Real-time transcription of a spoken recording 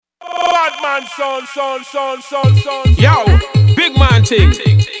Bad man son. Yo, big man thing.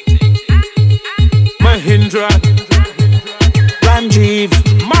 Mahendra, Ranjeev,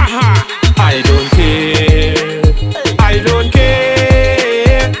 Maha. I don't care. I don't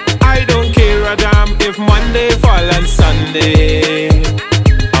care. I don't care a damn if Monday fall and Sunday.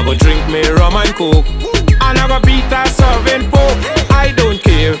 I go drink me rum and coke, and I go beat a serving poke. I don't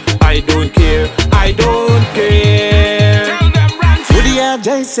care. I don't care. I don't care. Tell them Ranjeev. गुड़िया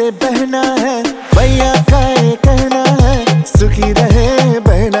जैसे बहना है, भैया का ये कहना है, सुखी रहे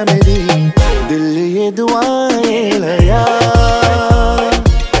बहना मेरी, दिल ये दुआएं लया,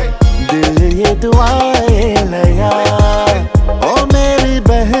 दिल ये दुआएं लया, ओ मेरी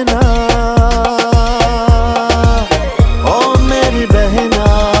बहना, ओ मेरी बहना।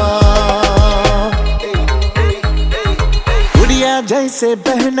 गुड़िया जैसे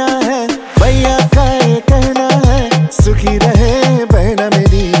बहना है, भैया का ये कहना है, सुखी रहे बहना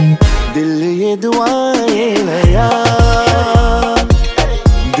मेरी, दिल ये दुआएं लया,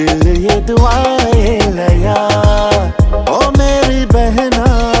 दिल ये दुआएं लया, ओ मेरी बहना,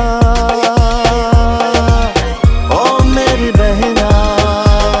 ओ मेरी बहना।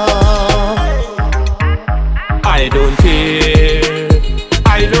 I don't care.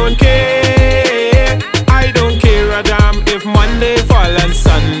 I don't care. I don't care a damn if Monday fall and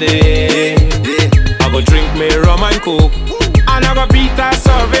Sunday. I go drink me rum and coke, and I go beat a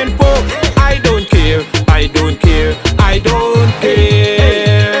serving poke. I don't care. I don't care. I don't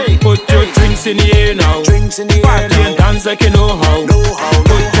care. Put your drinks in the air now. Drinks in the air Party now. and dance like you know how.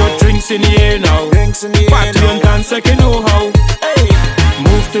 Put your drinks in the air now. Drinks in the air Party now. and dance like you know how. Hey,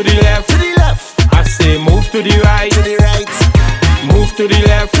 Move to the left. to the left, I say move to the right. to the right, Move to the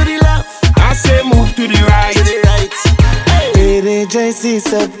left. to the left, I say move to the to right. the right. Hey. तेरे जैसी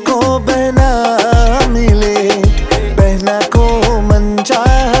सबको बहना मिले, बहना को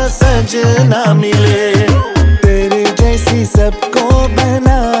मनचाहा सजना मिले, तेरे जैसी सबको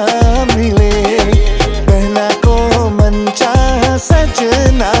बहना मिले, बहना को मनचाहा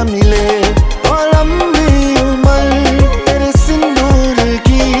सजना मिले, और लंबी उम्र तेरे सिंदूर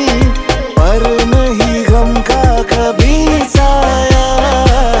की, पर नहीं गम का कभी साया,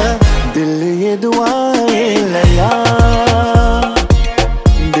 दिल ये दुआएं लया,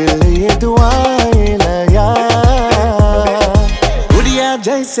 दिल ये दुआएं लया। गुड़िया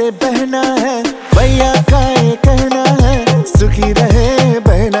जैसे बहना है, भैया का ये कहना है, सुखी रहे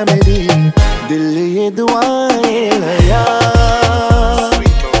बहना मेरी, दिल ये दुआएं लया,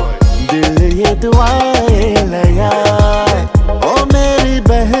 दिल ये दुआएं लया, ओ मेरी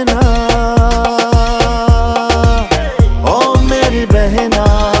बहना, ओ मेरी बहना।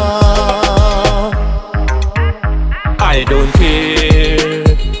 I don't care.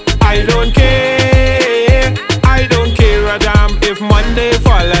 I don't care. I don't care a damn if Monday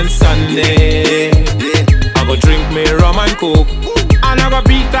fall and Sunday. I go drink me rum and coke, and I go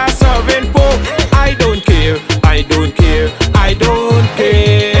beat a serving poke. I don't care. I don't care. I don't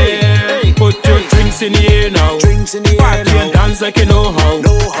care. Put your drinks in the air now. Drinks in the air Party and now. dance like you know how.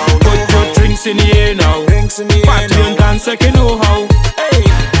 Put your drinks in the air now. Drinks in the air Party now. and dance like you know how. Hey,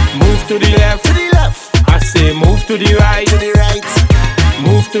 Move to the left. to the left, I say move to the right. to the right,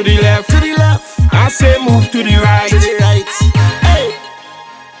 Move to the left. to the left, I say move to the right. to the